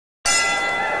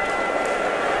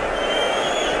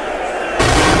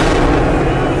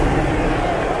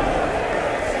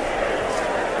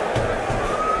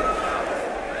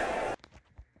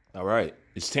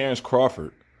Is Terrance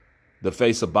Crawford the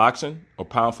face of boxing or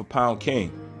pound for pound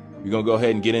king? We're going to go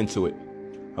ahead and get into it.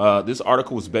 This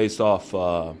article was based off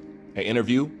an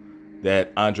interview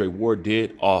that Andre Ward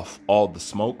did off All the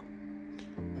Smoke.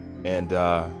 And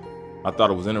I thought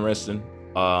it was interesting.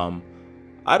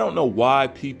 I don't know why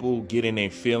people get in their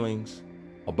feelings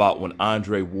about when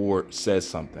Andre Ward says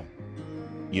something,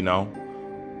 you know.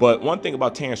 But one thing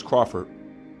about Terrance Crawford,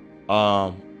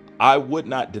 I would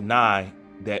not deny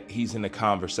that he's in the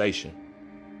conversation.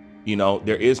 You know,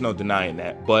 there is no denying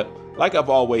that. But like I've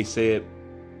always said,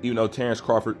 you know, Terrance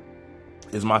Crawford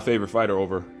is my favorite fighter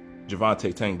over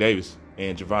Gervonta Tank Davis.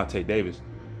 And Gervonta Davis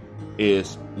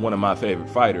is one of my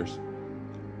favorite fighters.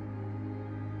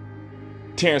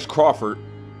 Terrance Crawford,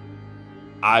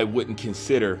 I wouldn't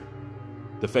consider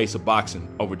the face of boxing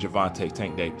over Gervonta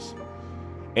Tank Davis.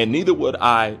 And neither would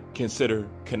I consider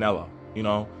Canelo, you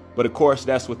know. But of course,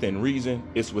 that's within reason.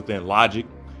 It's within logic.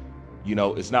 You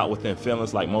know, it's not within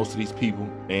feelings like most of these people.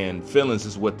 And feelings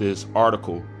is what this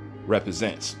article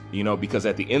represents, you know, because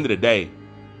at the end of the day,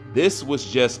 this was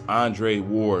just Andre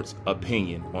Ward's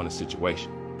opinion on the situation.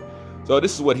 So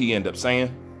this is what he ended up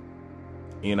saying.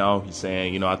 You know, he's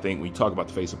saying, you know, I think when you talk about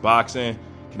the face of boxing,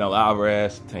 Canelo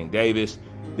Alvarez, Tank Davis,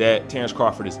 that Terrance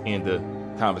Crawford is in the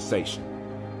conversation.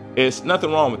 It's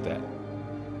nothing wrong with that.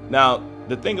 Now,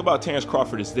 the thing about Terrance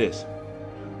Crawford is this.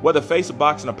 Whether face of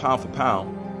boxing or pound for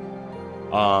pound,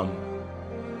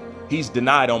 he's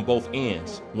denied on both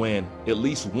ends when at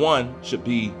least one should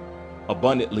be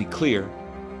abundantly clear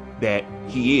that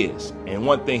he is. And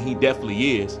one thing he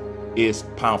definitely is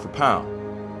pound for pound.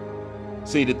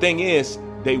 See, the thing is,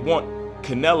 they want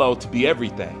Canelo to be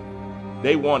everything.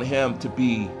 They want him to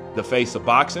be the face of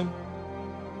boxing,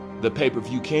 the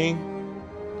pay-per-view king,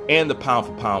 and the pound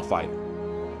for pound fighter.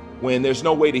 When there's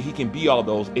no way that he can be all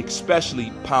those, especially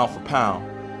pound for pound,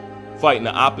 fighting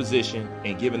the opposition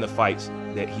and giving the fights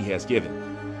that he has given.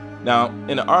 Now,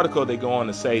 in the article, they go on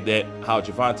to say that how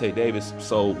Gervonta Davis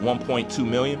sold 1.2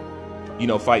 million, you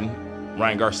know, fighting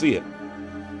Ryan Garcia.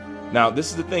 Now, this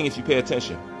is the thing, if you pay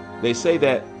attention. They say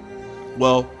that,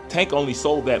 well, Tank only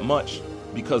sold that much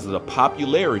because of the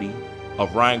popularity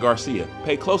of Ryan Garcia.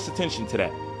 Pay close attention to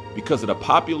that. Because of the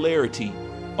popularity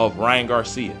of Ryan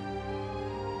Garcia.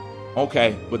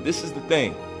 Okay, but this is the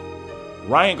thing.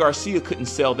 Ryan Garcia couldn't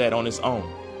sell that on his own.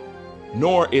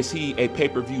 Nor is he a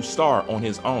pay-per-view star on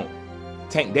his own.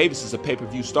 Tank Davis is a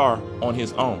pay-per-view star on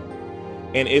his own.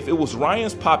 And if it was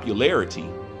Ryan's popularity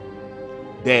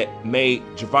that made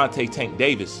Gervonta Tank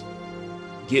Davis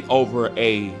get over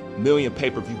 1 million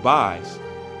pay-per-view buys,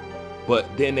 but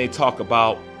then they talk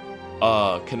about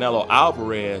Canelo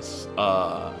Alvarez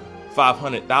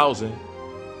 500,000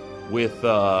 with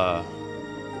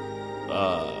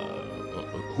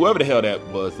whoever the hell that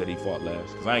was that he fought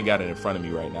last, because I ain't got it in front of me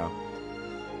right now.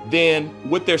 Then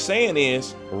what they're saying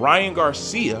is Ryan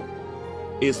Garcia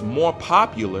is more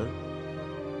popular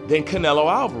than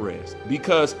Canelo Alvarez.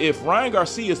 Because if Ryan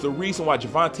Garcia is the reason why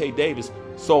Gervonta Davis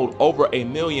sold over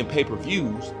 1 million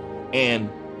pay-per-views, and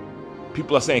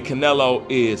people are saying Canelo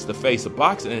is the face of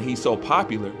boxing and he's so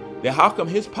popular, then how come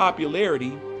his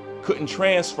popularity couldn't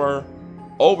transfer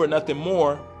over nothing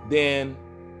more than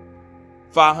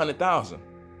 500,000?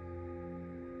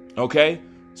 Okay,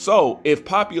 so if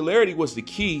popularity was the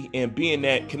key, and being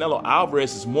that Canelo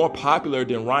Alvarez is more popular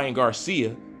than Ryan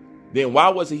Garcia, then why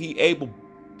wasn't he able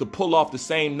to pull off the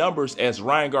same numbers as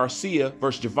Ryan Garcia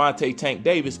versus Gervonta Tank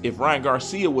Davis if Ryan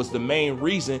Garcia was the main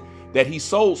reason that he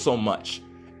sold so much?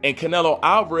 And Canelo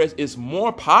Alvarez is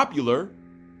more popular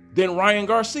than Ryan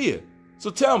Garcia. So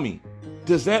tell me,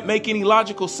 does that make any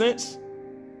logical sense?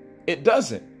 It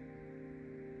doesn't.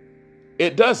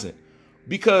 It doesn't.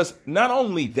 Because not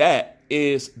only that,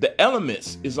 is the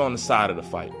elements is on the side of the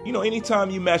fight. You know,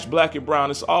 anytime you match black and brown,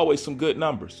 it's always some good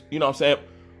numbers. You know what I'm saying?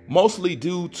 Mostly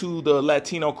due to the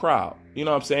Latino crowd. You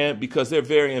know what I'm saying? Because they're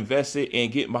very invested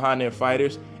in getting behind their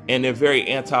fighters, and they're very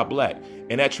anti-black.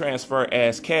 And that transfer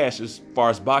as cash as far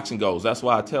as boxing goes. That's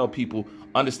why I tell people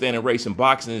understanding race and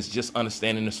boxing is just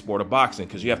understanding the sport of boxing,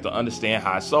 because you have to understand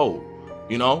how it's sold,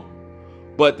 you know?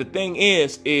 But the thing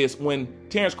is when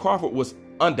Terrance Crawford was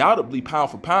undoubtedly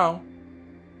pound for pound,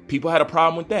 people had a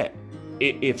problem with that.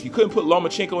 If you couldn't put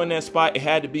Lomachenko in that spot, it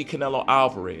had to be Canelo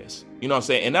Alvarez. You know what I'm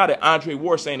saying? And now that Andre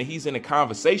Ward saying that he's in the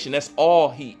conversation, that's all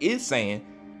he is saying,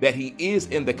 that he is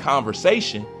in the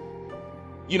conversation.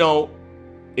 You know,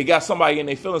 it got somebody in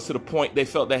their feelings to the point they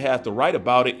felt they had to write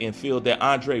about it and feel that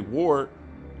Andre Ward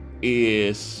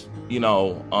is,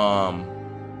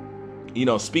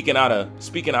 speaking out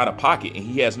of pocket, and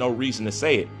he has no reason to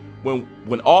say it.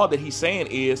 When all that he's saying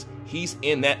is he's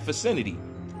in that vicinity,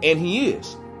 and he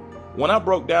is. When I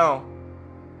broke down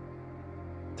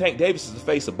Tank Davis is the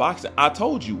face of boxing, I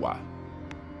told you why.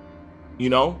 You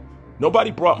know,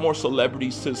 nobody brought more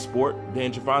celebrities to the sport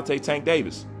than Gervonta Tank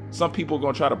Davis. Some people are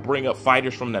going to try to bring up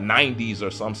fighters from the 90s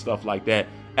or some stuff like that.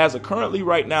 As of currently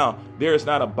right now, there is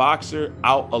not a boxer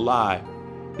out alive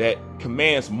that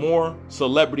commands more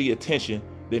celebrity attention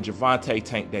than Gervonta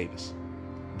Tank Davis.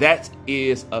 That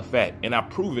is a fact, and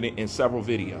I've proven it in several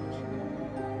videos.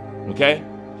 Okay?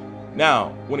 Now,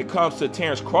 when it comes to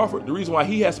Terrance Crawford, the reason why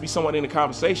he has to be someone in the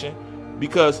conversation,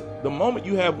 because the moment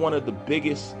you have one of the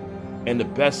biggest and the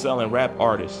best-selling rap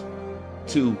artists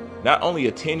to not only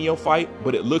attend your fight,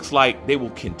 but it looks like they will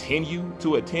continue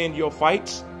to attend your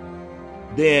fights,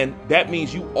 then that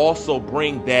means you also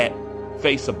bring that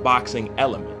face of boxing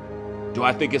element. Do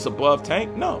I think it's above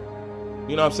Tank? No.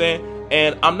 You know what I'm saying?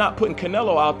 And I'm not putting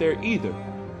Canelo out there either.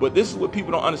 But this is what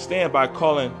people don't understand by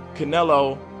calling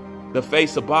Canelo the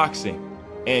face of boxing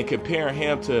and comparing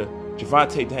him to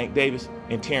Gervonta Tank Davis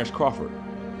and Terrance Crawford.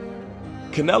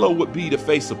 Canelo would be the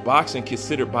face of boxing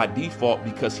considered by default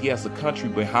because he has a country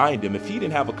behind him. If he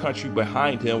didn't have a country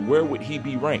behind him, where would he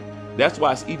be ranked? That's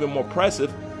why it's even more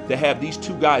impressive to have these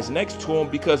two guys next to him,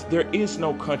 because there is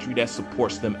no country that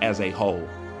supports them as a whole,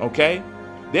 okay?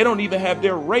 They don't even have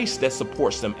their race that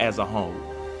supports them as a whole.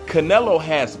 Canelo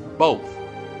has both,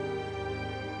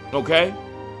 okay?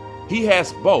 He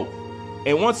has both.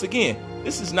 And once again,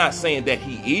 this is not saying that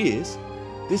he is.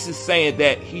 This is saying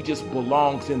that he just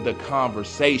belongs in the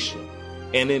conversation.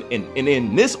 And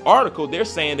in this article, they're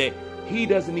saying that he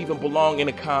doesn't even belong in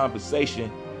the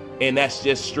conversation, and that's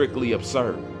just strictly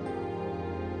absurd.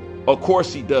 Of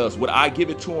course he does. Would I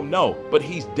give it to him? No. But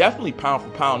he's definitely pound for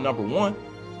pound number one.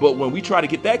 But when we try to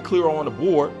get that clear on the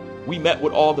board, we met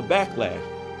with all the backlash.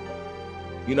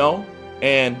 You know?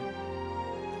 And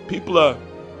people are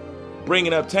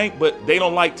bringing up Tank, but they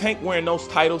don't like Tank wearing those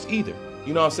titles either.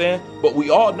 You know what I'm saying? But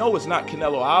we all know it's not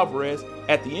Canelo Alvarez.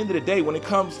 At the end of the day, when it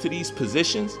comes to these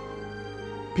positions,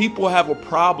 people have a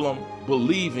problem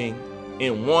believing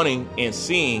and wanting and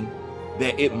seeing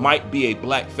that it might be a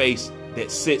black face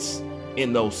that sits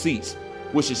in those seats,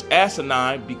 which is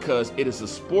asinine because it is a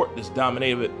sport that's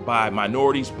dominated by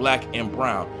minorities, black and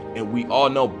brown. And we all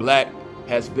know black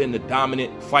has been the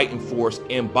dominant fighting force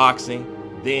in boxing,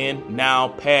 then, now,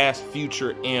 past,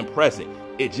 future, and present.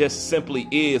 It just simply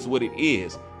is what it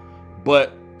is.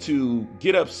 But to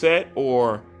get upset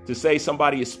or to say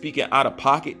somebody is speaking out of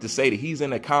pocket, to say that he's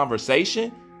in a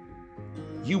conversation,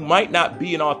 you might not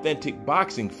be an authentic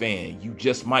boxing fan. You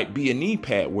just might be a knee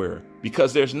pad wearer,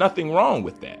 because there's nothing wrong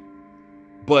with that.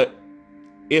 But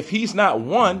if he's not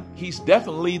one, he's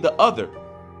definitely the other.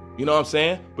 You know what I'm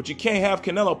saying? But you can't have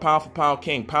Canelo pound for pound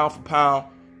king, pound for pound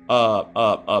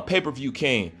pay-per-view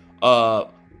king,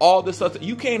 all this other.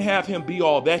 You can't have him be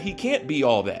all that. He can't be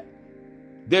all that.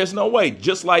 There's no way.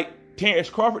 Just like Terrance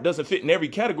Crawford doesn't fit in every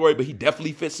category, but he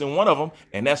definitely fits in one of them,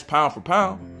 and that's pound for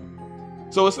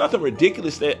pound. So it's nothing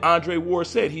ridiculous that Andre Ward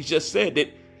said. He just said that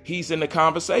he's in the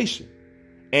conversation.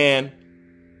 And,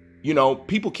 you know,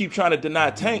 people keep trying to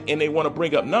deny Tank, and they want to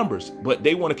bring up numbers, but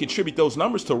they want to contribute those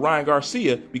numbers to Ryan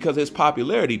Garcia because of his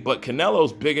popularity. But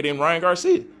Canelo's bigger than Ryan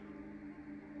Garcia.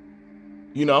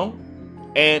 You know,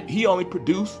 and he only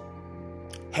produced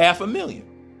 500,000.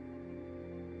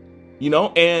 You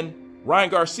know, and Ryan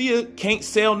Garcia can't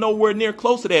sell nowhere near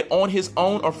close to that on his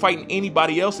own or fighting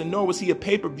anybody else, and nor was he a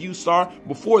pay-per-view star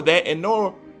before that, and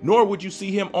nor would you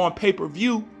see him on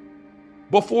pay-per-view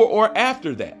before or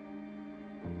after that.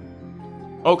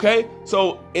 Okay,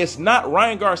 so it's not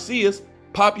Ryan Garcia's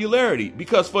popularity,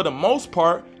 because for the most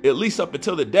part, at least up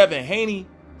until the Devin Haney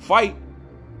fight,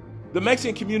 the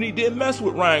Mexican community didn't mess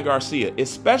with Ryan Garcia,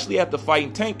 especially after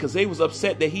fighting Tank, because they was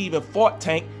upset that he even fought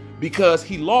Tank because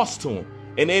he lost to him.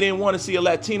 And they didn't want to see a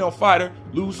Latino fighter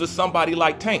lose to somebody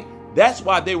like Tank. That's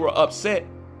why they were upset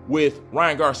with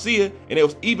Ryan Garcia. And it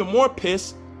was even more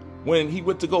pissed when he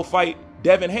went to go fight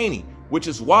Devin Haney, which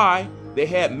is why they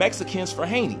had Mexicans for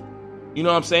Haney. You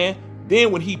know what I'm saying?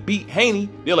 Then when he beat Haney,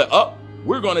 they're like, oh,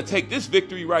 we're going to take this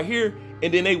victory right here.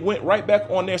 And then they went right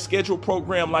back on their scheduled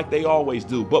program like they always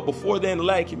do. But before then, the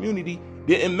Latin community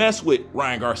didn't mess with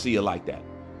Ryan Garcia like that.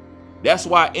 That's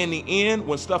why in the end,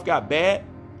 when stuff got bad,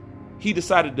 he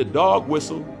decided to dog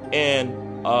whistle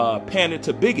and pander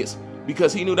to bigots,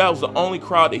 because he knew that was the only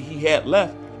crowd that he had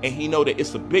left. And he know that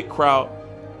it's a big crowd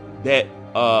that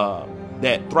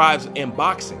that thrives in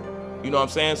boxing. You know what I'm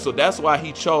saying? So that's why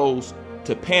he chose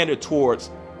to pander towards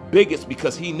bigots,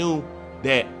 because he knew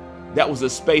that that was a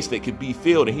space that could be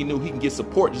filled, and he knew he can get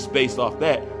support just based off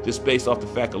that, just based off the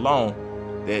fact alone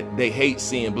that they hate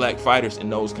seeing black fighters in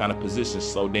those kind of positions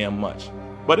so damn much.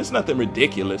 But it's nothing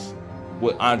ridiculous.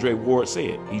 what Andre Ward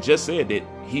said. He just said that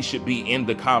he should be in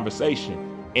the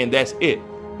conversation, and that's it.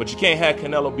 But you can't have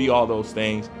Canelo be all those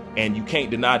things, and you can't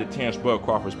deny that Terrance Bud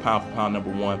Crawford's pound for pound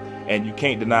 #1, and you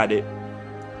can't deny that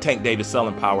Tank Davis'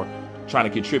 selling power trying to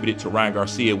contribute it to Ryan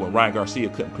Garcia when Ryan Garcia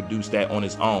couldn't produce that on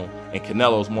his own, and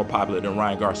Canelo's more popular than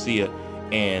Ryan Garcia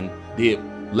and did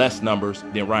less numbers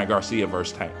than Ryan Garcia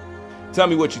versus Tank. Tell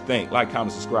me what you think. Like,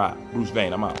 comment, subscribe. Bruce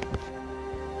Vane, I'm out.